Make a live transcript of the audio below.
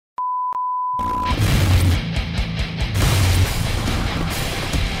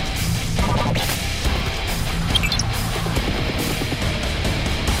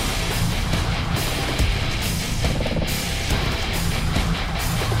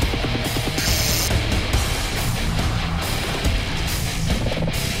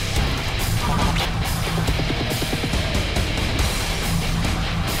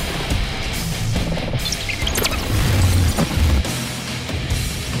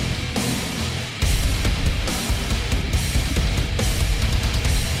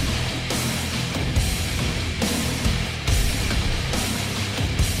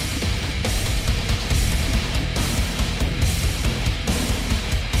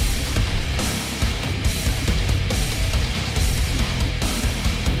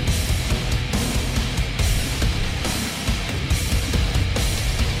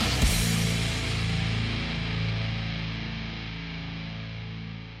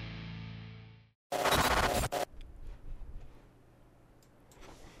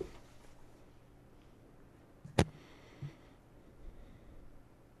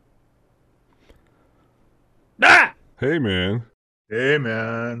Hey, man. Hey,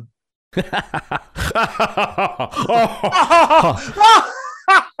 man.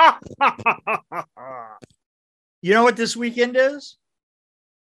 You know what this weekend is?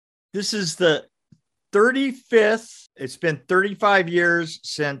 This is the 35th. It's been 35 years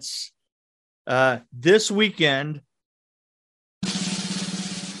since this weekend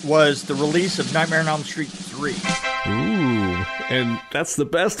was the release of Nightmare on Elm Street 3. Ooh, and that's the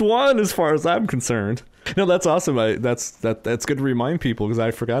best one as far as I'm concerned. No, that's awesome. That's good to remind people because I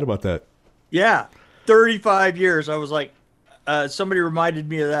forgot about that. Yeah, 35 years. I was like, somebody reminded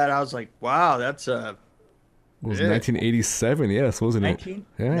me of that. I was like, wow, that's It was 1987, yes, wasn't 19,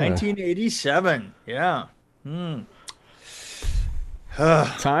 it? Yeah. 1987. Yeah.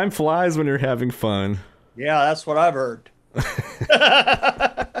 Time flies when you're having fun. Yeah, that's what I've heard.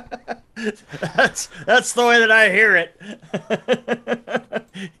 That's the way that I hear it.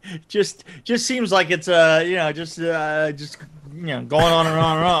 just seems like it's going on and on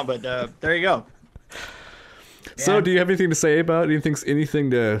and on. But there you go. So, do you have anything to say about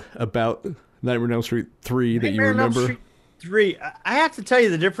about Nightmare on Elm Street 3 that you remember? Nightmare on Elm Street 3. I have to tell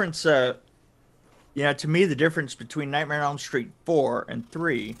you the difference. To me, the difference between Nightmare on Elm Street 4 and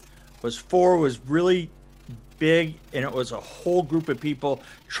 3 was 4 was really big, and it was a whole group of people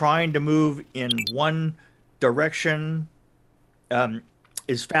trying to move in one direction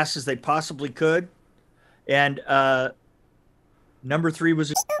as fast as they possibly could. And number 3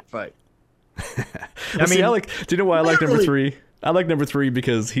 was a fight. Do you know why I like number 3? I like number 3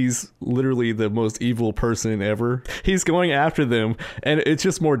 because he's literally the most evil person ever. He's going after them, and it's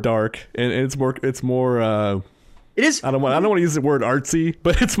just more dark, and it's more it is. I don't want to use the word artsy,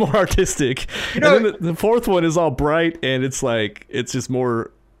 but it's more artistic. And then the fourth one is all bright, and it's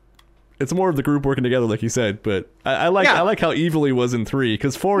more of the group working together, like you said. But I like how evil he was in 3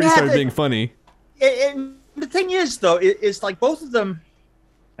 because 4 he started being funny. And the thing is, though, it's like both of them.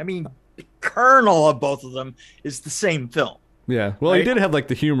 I mean, the kernel of both of them is the same film. Yeah. Well, he did have like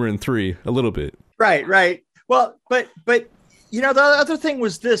the humor in 3 a little bit. Right. Well, but the other thing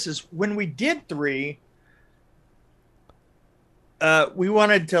was this: is when we did 3. We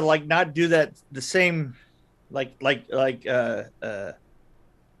wanted to not do that the same, like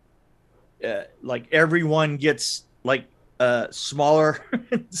everyone gets smaller,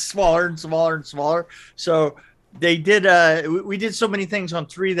 smaller and smaller and smaller. So they did. We did so many things on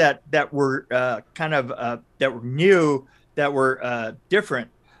 3 that were that were new, that were different.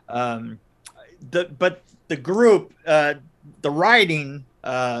 But the group, the writing.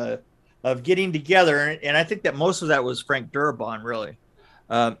 Of getting together, and I think that most of that was Frank Darabont, really.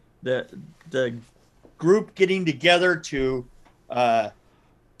 The group getting together to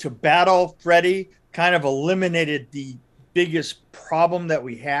battle Freddy kind of eliminated the biggest problem that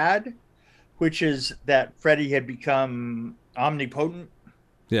we had, which is that Freddy had become omnipotent.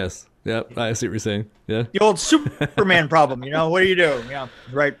 Yes. Yep. I see what you're saying. Yeah. The old Superman problem. What do you do? Yeah.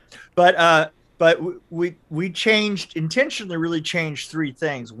 Right. But we intentionally really changed 3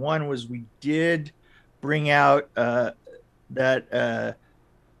 things. One was we did bring out that the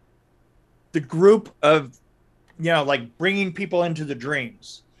group of, bringing people into the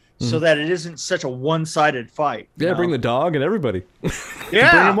dreams so that it isn't such a one-sided fight. Yeah, bring the dog and everybody. Yeah.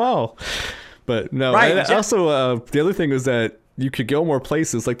 Bring them all. But no, right, exactly. Also, the other thing was that you could go more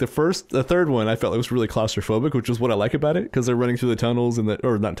places. Like the third one, I felt it was really claustrophobic, which was what I like about it, because they're running through the tunnels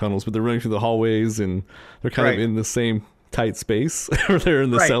or not tunnels, but they're running through the hallways, and they're kind of in the same tight space, or they're in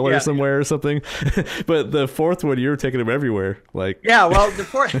the cellar somewhere or something. But the fourth one, you're taking them everywhere. Well, the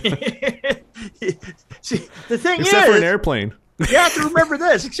fourth. See, the thing except for an airplane. You have to remember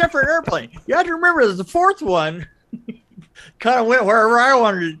this. Except for an airplane, you have to remember that the fourth one kind of went wherever I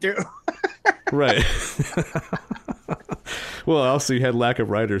wanted it to. Right. Well, also you had lack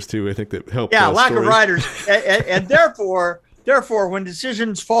of writers too. I think that helped. Yeah, lack of writers, and therefore, when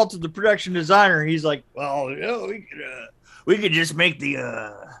decisions fall to the production designer, he's like, "Well, we could just make the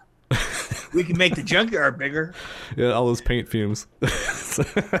junkyard bigger." Yeah, all those paint fumes.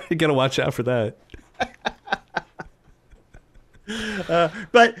 You gotta watch out for that.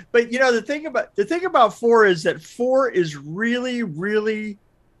 But the thing about 4 is that 4 is really, really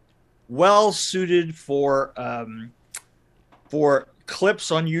well suited for clips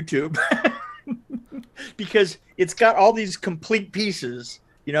on YouTube because it's got all these complete pieces,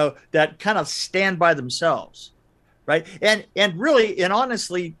 that kind of stand by themselves, right? And really, and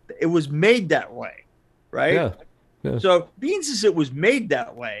honestly, it was made that way, right? Yeah. Yeah. So being as it was made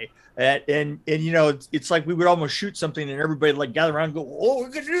that way, and you know, it's like we would almost shoot something and everybody like gather around and go, "Oh, we're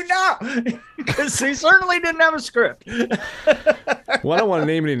gonna do now," because they certainly didn't have a script. Well, I don't want to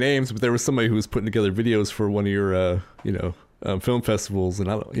name any names, but there was somebody who was putting together videos for one of your, film festivals,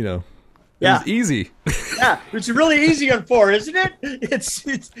 and I don't, it was easy. Yeah, it's really easy on 4, isn't it?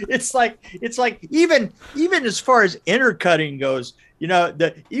 It's like even as far as intercutting goes,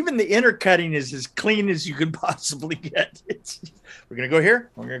 even the intercutting is as clean as you could possibly get. We're gonna go here,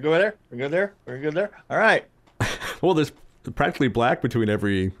 we're gonna go there, we're gonna go there, we're gonna go there. All right. Well, there's practically black between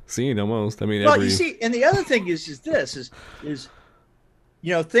every scene almost. I mean, well, you see, and the other thing is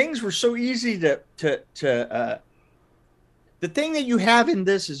things were so easy to the thing that you have in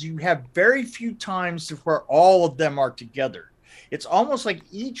this is you have very few times where all of them are together. It's almost like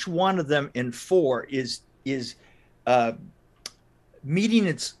each one of them in 4 is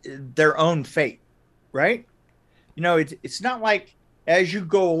meeting their own fate, right? It's not like as you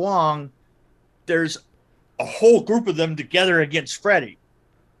go along, there's a whole group of them together against Freddy,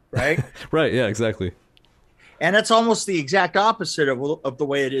 right? Right. Yeah. Exactly. And that's almost the exact opposite of the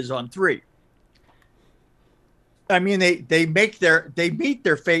way it is on 3. I mean, they meet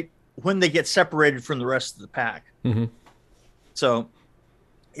their fate when they get separated from the rest of the pack. Mm-hmm. So,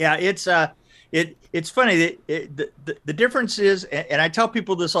 yeah, it's funny that the difference is, and I tell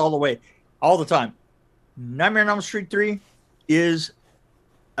people this all the time. Nightmare on Elm Street 3 is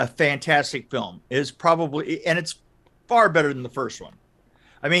a fantastic film. Is probably, and it's far better than the first one.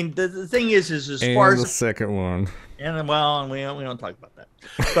 I mean, the thing is as far as the second one, and well, we don't talk about that,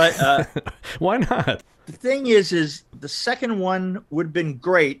 but why not? The thing is the second one would have been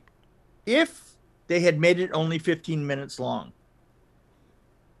great if they had made it only 15 minutes long.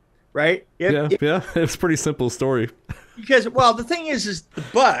 Right? It's a pretty simple story. Because, well, the thing is the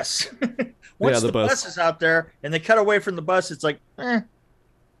bus. Once the bus is out there and they cut away from the bus, it's like,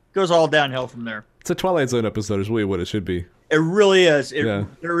 goes all downhill from there. It's a Twilight Zone episode is really what it should be. It really is.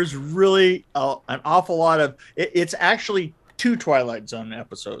 There is really an awful lot of, it's actually 2 Twilight Zone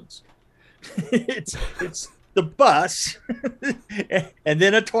episodes. it's the bus and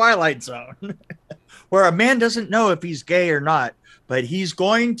then a Twilight Zone where a man doesn't know if he's gay or not, but he's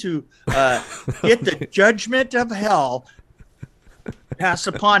going to get the judgment of hell pass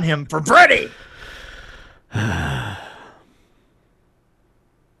upon him for Freddy.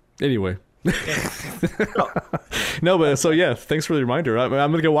 Anyway. No, but so yeah, thanks for the reminder. I'm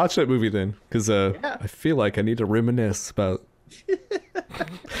gonna go watch that movie then, because I feel like I need to reminisce about.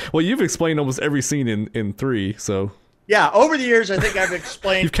 Well, you've explained almost every scene in 3, so. Yeah, over the years, I think I've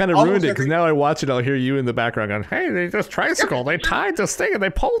explained. You've kind of ruined it, because now I watch it, I'll hear you in the background going, "Hey, they just tricycle, they tied this thing, and they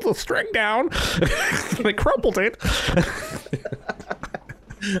pulled the string down, they crumpled it."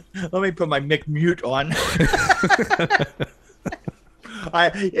 Let me put my Mick Mute on.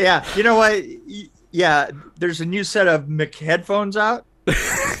 You know what? Yeah, there's a new set of Mick headphones out.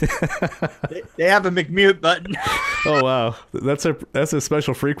 They have a McMute button. Oh wow, that's a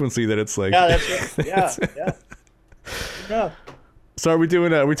special frequency that it's like. Yeah, that's right. Yeah. So are we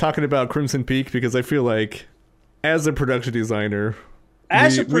we talking about Crimson Peak? Because I feel like as a production designer,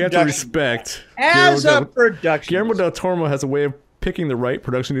 we have to respect Guillermo del Toro has a way of picking the right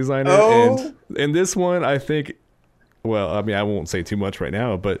production designer, and in this one, I think. Well, I mean, I won't say too much right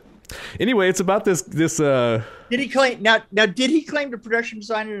now, but anyway, it's about this. Did he claim now? Did he claim to production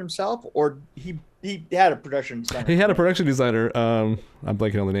designer himself, or he had a production designer? He had a production designer. I'm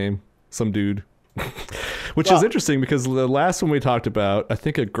blanking on the name. Some dude. Which is interesting because the last one we talked about, I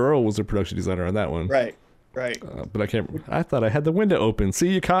think a girl was a production designer on that one. Right. But I can't. I thought I had the window open. See,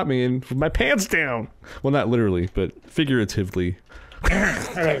 you caught me, and with my pants down. Well, not literally, but figuratively.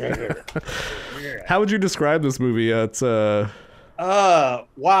 How would you describe this movie? It's wow.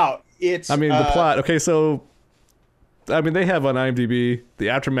 It's. I mean, the plot. Okay, so. I mean, they have on IMDb the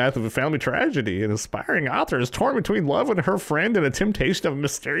aftermath of a family tragedy. An aspiring author is torn between love and her friend and a temptation of a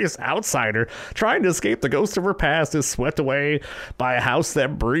mysterious outsider. Trying to escape the ghost of her past is swept away by a house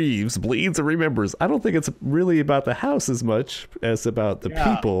that breathes, bleeds, and remembers. I don't think it's really about the house as much as about the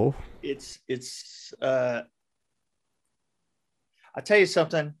people. It's. I'll tell you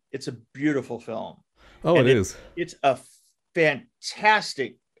something. It's a beautiful film. Oh, and it is. It's a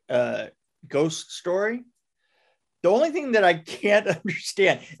fantastic ghost story. The only thing that I can't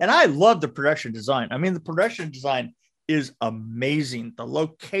understand, and I love the production design. I mean, the production design is amazing. The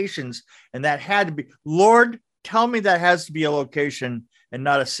locations, and that had to be, Lord, tell me that has to be a location and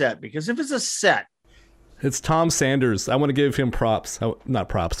not a set. Because if it's a set, It's Tom Sanders. I want to give him props. Not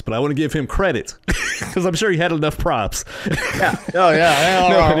props, but I want to give him credit because I'm sure he had enough props. Yeah. Oh yeah.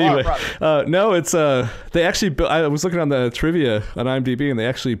 No, but anyway, no, it's they actually built. I was looking on the trivia on IMDb, and they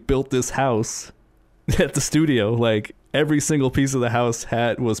actually built this house at the studio. Like every single piece of the house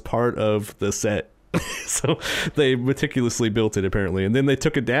was part of the set. So they meticulously built it apparently, and then they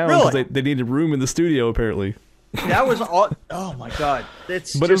took it down because they needed room in the studio apparently. That was all. Oh my god!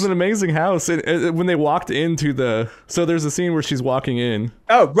 It was an amazing house. When they walked into so there's a scene where she's walking in.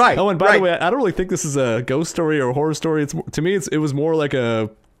 Oh right. Oh, and by the way, I don't really think this is a ghost story or a horror story. To me, it was more like a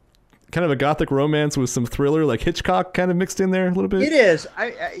kind of a gothic romance with some thriller, like Hitchcock kind of mixed in there a little bit. It is.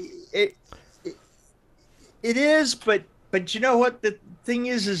 It is, but you know what the thing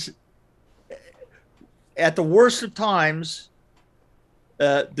is at the worst of times,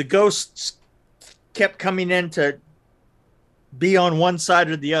 the ghosts kept coming in to be on one side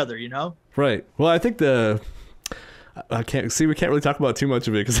or the other, you know? Right. Well, I think we can't really talk about too much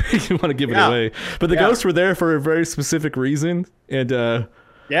of it because you want to give it away. But the ghosts were there for a very specific reason. And, of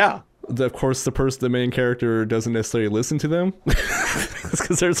course, the main character doesn't necessarily listen to them.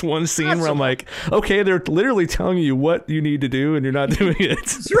 Because there's one scene where I'm like, okay, they're literally telling you what you need to do and you're not doing it.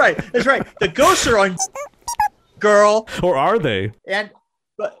 That's right. That's right. The ghosts are on girl. Or are they?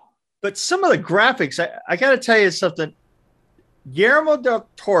 But some of the graphics, I got to tell you something. Guillermo del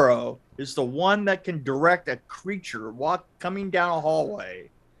Toro is the one that can direct a creature coming down a hallway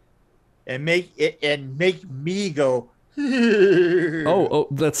and make me go. oh,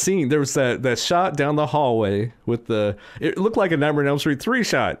 that scene. There was that shot down the hallway with it looked like a Nightmare on Elm Street 3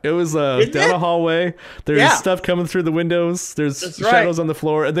 shot. It was down the hallway. There's stuff coming through the windows. There's shadows on the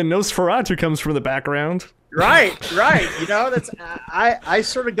floor, and then Nosferatu comes from the background. Right. You know, that's I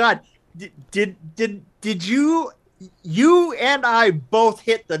sort of got. Did you and I both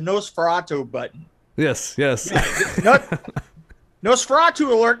hit the Nosferatu button? Yes.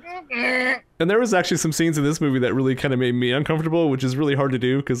 Nosferatu alert. And there was actually some scenes in this movie that really kind of made me uncomfortable, which is really hard to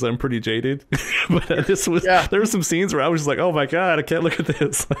do because I'm pretty jaded. But there were some scenes where I was just like, oh my god, I can't look at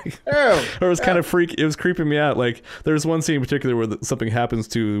this. Like, or it was kind of it was creeping me out. Like there's one scene in particular where something happens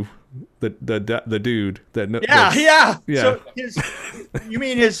to the dude that yeah. So you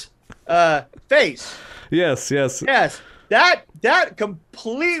mean his face? Yes. That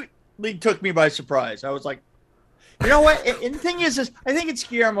completely took me by surprise. I was like, you know what? And the thing is I think it's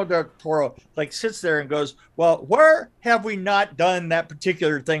Guillermo del Toro like sits there and goes, well, where have we not done that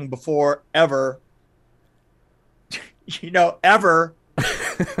particular thing before ever? You know, ever.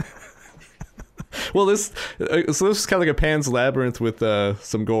 Well, this is kind of like a Pan's Labyrinth with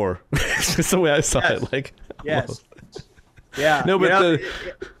some gore. That's the way I saw it. Like, yes, yeah. No, but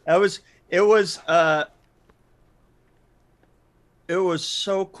it was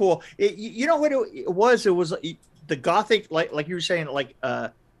so cool. You know what it was? It was the gothic, like you were saying, like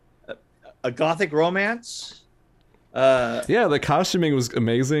a gothic romance. Yeah, the costuming was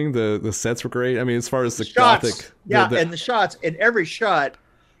amazing. The sets were great. I mean, as far as the shots, gothic, and the shots, and every shot,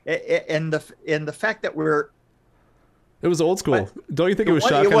 and the fact that it was old school. Don't you think it was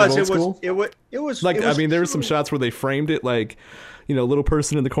shot kind of old school? It was like, I mean, there were some shots where they framed it like, you know, little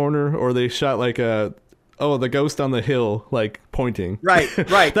person in the corner, or they shot like the ghost on the hill, like pointing. Right.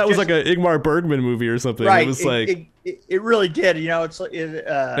 That was like a Ingmar Bergman movie or something. Right. It was it really did. You know, it's like,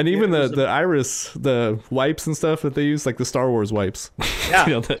 and even the iris, the wipes and stuff that they use, like the Star Wars wipes. Yeah.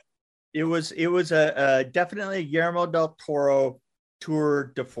 You know, it was a definitely a Guillermo del Toro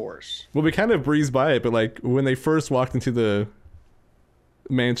tour de force. Well, we kind of breezed by it, but like when they first walked into the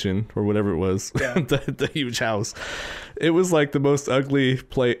mansion or whatever it was, the huge house, it was like the most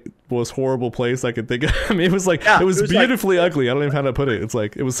most horrible place I could think of. I mean, it was like it was beautifully ugly. I don't even know how to put it. It's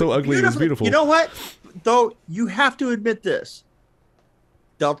like it was so ugly. It was beautiful. You know what? Though you have to admit this,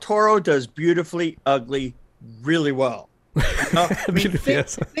 Del Toro does beautifully ugly really well. I mean,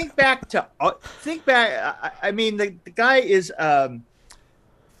 think back. I mean, the guy is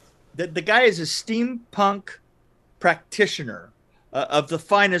the guy is a steampunk practitioner of the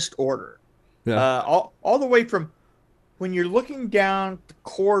finest order. Yeah. All the way from when you're looking down the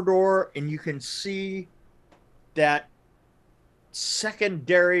corridor and you can see that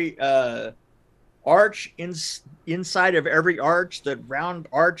secondary arch inside of every arch, the round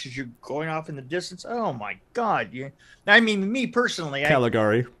arch as you're going off in the distance. Oh my God! I mean, me personally,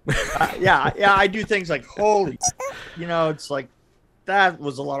 Caligari. Yeah, I do things like holy, you know, it's like that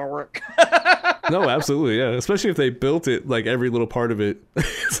was a lot of work. No, absolutely, yeah. Especially if they built it like every little part of it.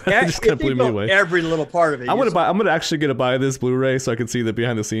 So yeah, it just kind of blew me away. Every little part of it. I'm gonna actually buy this Blu-ray so I can see the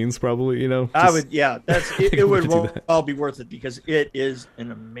behind the scenes. Probably, you know. I would, yeah. It would all be worth it because it is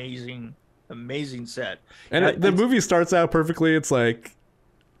an amazing amazing set. And the movie starts out perfectly. It's like,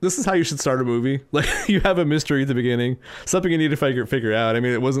 this is how you should start a movie. Like, you have a mystery at the beginning, something you need to figure out. I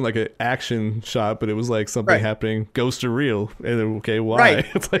mean, it wasn't like an action shot, but it was like something happening. Ghosts are real. And okay, why? Right.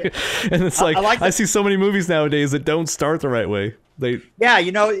 It's like, and it's like, I see so many movies nowadays that don't start the right way. Yeah,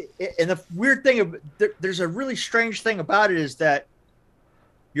 you know, and the weird thing, there's a really strange thing about it is that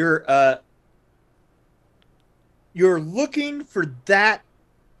you're looking for that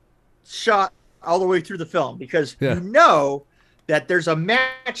shot all the way through the film because you know that there's a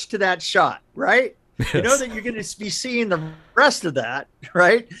match to that shot, right? Yes. You know that you're going to be seeing the rest of that,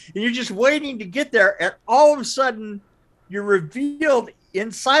 right? And you're just waiting to get there, and all of a sudden you're revealed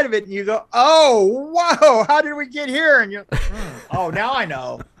inside of it, and you go, "Oh, wow! How did we get here?" And you're, "Oh, now I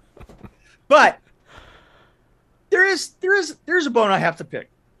know." But there's a bone I have to pick.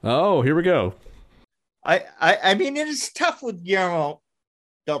 Oh, here we go. I mean, it is tough with Guillermo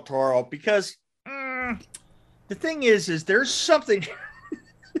del Toro because the thing is there's something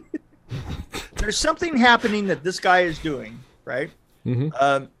there's something happening that this guy is doing, right?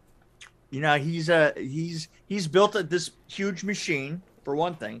 Mm-hmm. You know, he's built this huge machine for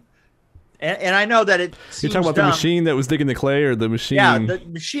one thing, and I know that it. You're talking about the machine that was digging the clay, or the machine? Yeah, the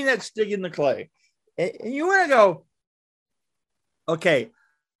machine that's digging the clay, and you want to go, okay.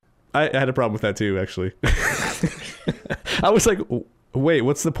 I had a problem with that too, actually. I was like, wait,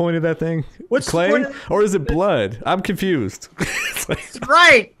 what's the point of that thing? What's clay? The point of or is it blood? I'm confused.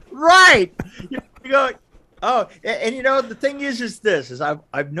 Right. You go, oh, and you know, the thing is this,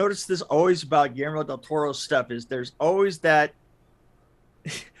 I've noticed this always about Guillermo del Toro's stuff is there's always that,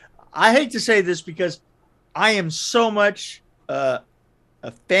 I hate to say this because I am so much a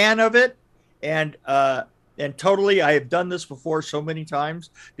fan of it, and totally, I have done this before so many times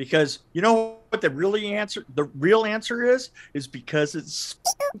because you know what the real answer is because it's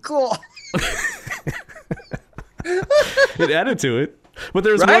cool. It added to it. But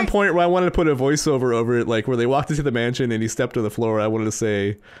there was one point where I wanted to put a voiceover over it, like where they walked into the mansion and he stepped to the floor. I wanted to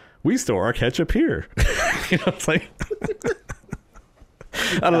say, "We store our ketchup here." You know, it's like,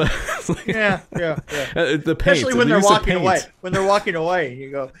 I don't know. Like, yeah. The paint, especially when they're walking away. When they're walking away, you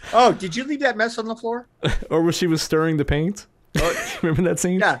go, "Oh, did you leave that mess on the floor?" Or was she stirring the paint? Oh, remember that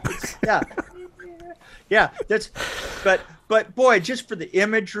scene? Yeah. But boy, just for the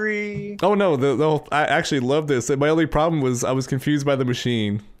imagery. Oh no, I actually love this. My only problem was I was confused by the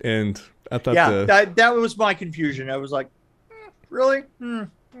machine, and I thought that was my confusion. I was like, really? It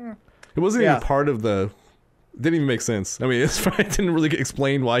wasn't even part of the. It didn't even make sense. I mean, it didn't really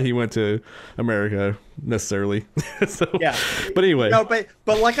explain why he went to America necessarily. So, yeah. But anyway. No, but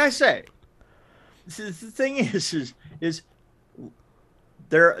like I say, the thing is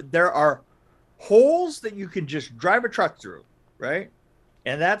there are holes that you can just drive a truck through, right?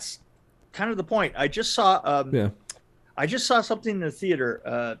 And that's kind of the point. I just saw something in the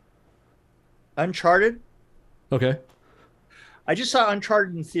theater, Uncharted. Okay. I just saw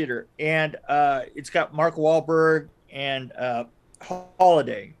Uncharted in theater, and it's got Mark Wahlberg and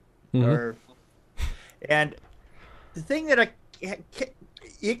Holiday. Mm-hmm. And the thing that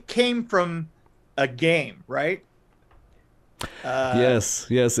it came from a game, right? Yes.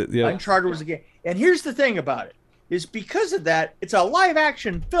 Uncharted was a game. And here's the thing about it, is because of that, it's a live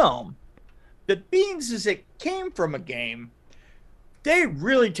action film. The beans as it came from a game, they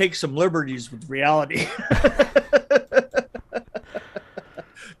really take some liberties with reality.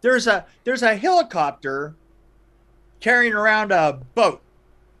 There's a helicopter carrying around a boat,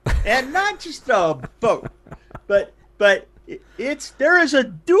 and not just a boat, but there is a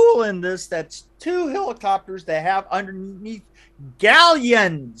duel in this that's two helicopters that have underneath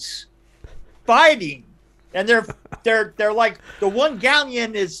galleons fighting, and they're like the one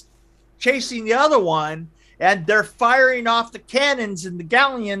galleon is chasing the other one, and they're firing off the cannons and the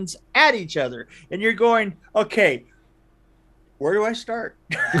galleons at each other, and you're going, okay, where do I start?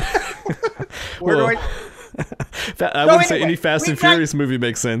 I wouldn't say any Fast and Furious movie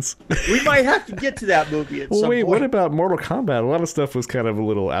makes sense. We might have to get to that movie at some point. What about Mortal Kombat? A lot of stuff was kind of a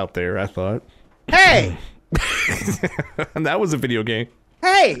little out there, I thought. Hey! And that was a video game.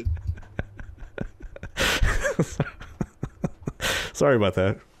 Hey! Sorry about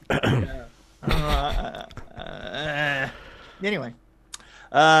that. Anyway.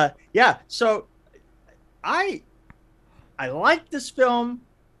 So I liked this film.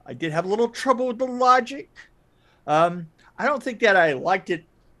 I did have a little trouble with the logic. I don't think that I liked it,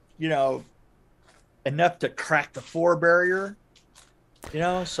 enough to crack the 4 barrier.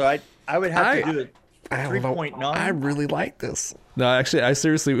 So I would have to do it. 3.9. I really like this. No, actually, I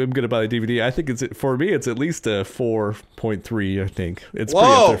seriously am gonna buy the DVD. I think for me, it's at least a 4.3. I think it's pretty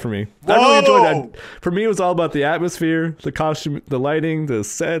up there for me. I really enjoyed it. For me, it was all about the atmosphere, the costume, the lighting, the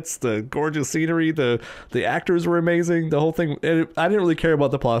sets, the gorgeous scenery. The actors were amazing. The whole thing. I didn't really care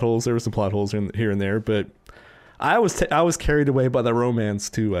about the plot holes. There were some plot holes here and there, but I was carried away by the romance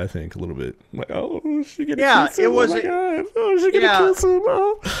too. I think a little bit. Like, oh, she gonna kiss him? It was. Oh my God. Oh, she gonna kiss him?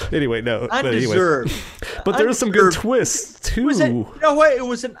 Oh. Anyway, no. Undeserved. But there was some good twists too. You know what? It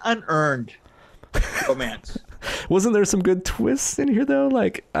was an unearned romance. Wasn't there some good twists in here though?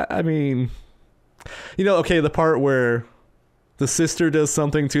 Like, I mean, okay, the part where the sister does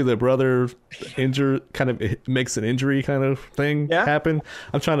something to the brother, it makes an injury kind of thing happen.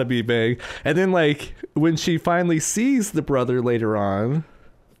 I'm trying to be vague. And then like when she finally sees the brother later on,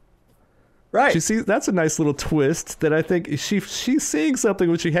 right? She sees, that's a nice little twist that I think she's seeing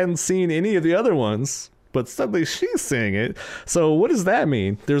something which she hadn't seen any of the other ones, but suddenly she's seeing it. So what does that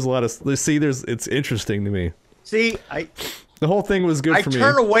mean? There's a lot of it's interesting to me. See, the whole thing was good for me. I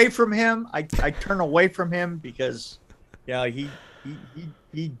turn away from him. I turn away from him because he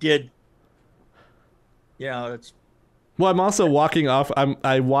did. It's. Well, I'm also walking off.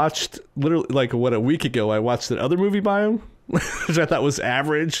 I watched literally like a week ago. I watched that other movie by him, which I thought was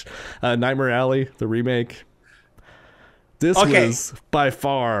average. Nightmare Alley, the remake. This was by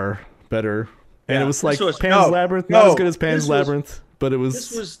far better, and it was like Pan's Labyrinth, not as good as Pan's Labyrinth, but it was.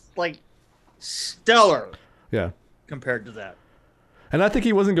 This was like stellar. Yeah. Compared to that. And I think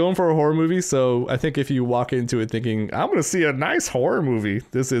he wasn't going for a horror movie, so I think if you walk into it thinking, I'm going to see a nice horror movie,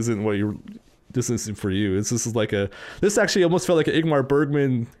 this isn't for you. This actually almost felt like an Ingmar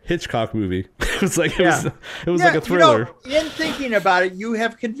Bergman Hitchcock movie. It was like, it was like a thriller. In thinking about it, you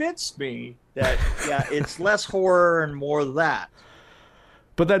have convinced me that, it's less horror and more that.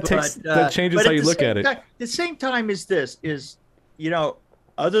 But that changes how you look at it. The same time as this is,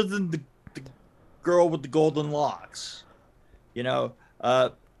 other than the girl with the golden locks,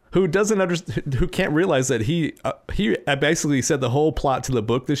 who doesn't understand, who can't realize that he basically said the whole plot to the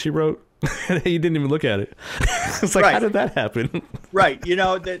book that she wrote. And he didn't even look at it. It's like, how did that happen? Right.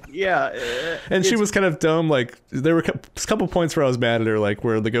 And she was kind of dumb. Like, there were a couple points where I was mad at her, like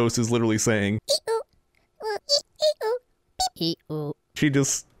where the ghost is literally saying, she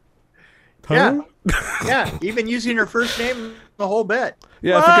just, yeah, even using her first name the whole bit.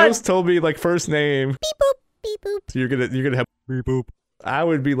 Yeah, if the ghost told me like first name, beep boop, beep boop, you're gonna have beep boop, I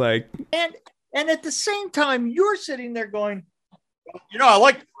would be like, and at the same time you're sitting there going, I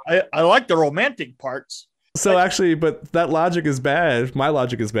like the romantic parts. So actually, but that logic is bad. My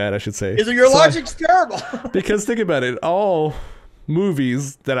logic is bad, I should say. Your logic's terrible. Because think about it, all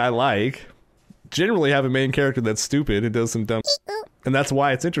movies that I like generally have a main character that's stupid and does some dumb, and that's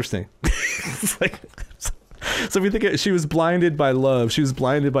why it's interesting. It's like, so if you think she was blinded by love, she was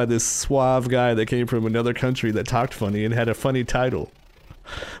blinded by this suave guy that came from another country that talked funny and had a funny title.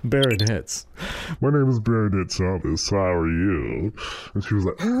 Baronets. My name is Baronet Thomas. How are you? And she was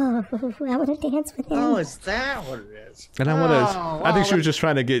like, I want to dance with him. Oh, is that what it is? And I think she was just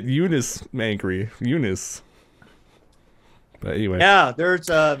trying to get Eunice angry. Eunice. But anyway. Yeah, there's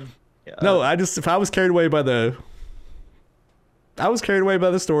no, I was carried away by the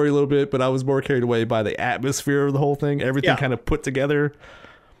story a little bit, but I was more carried away by the atmosphere of the whole thing. Everything kind of put together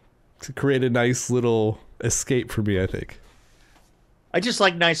to create a nice little escape for me, I think. I just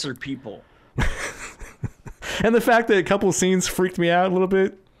like nicer people. And the fact that a couple of scenes freaked me out a little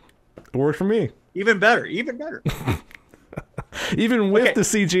bit worked for me. Even better. Even with the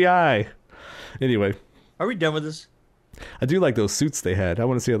CGI. Anyway. Are we done with this? I do like those suits they had. I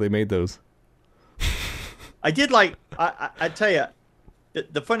want to see how they made those. I did like, I tell you,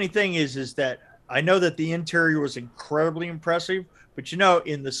 the funny thing is that I know that the interior was incredibly impressive, but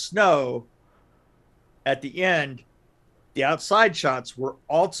in the snow at the end, the outside shots were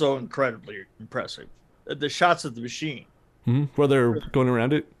also incredibly impressive. The shots of the machine. Mm-hmm. Where they're going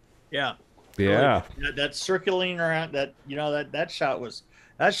around it? Yeah. Yeah. That circling around, that shot was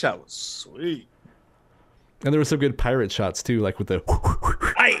sweet. And there were some good pirate shots too, like with the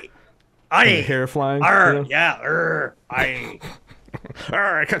the hair flying. Yeah. I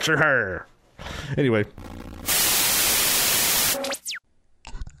catch your hair. Anyway,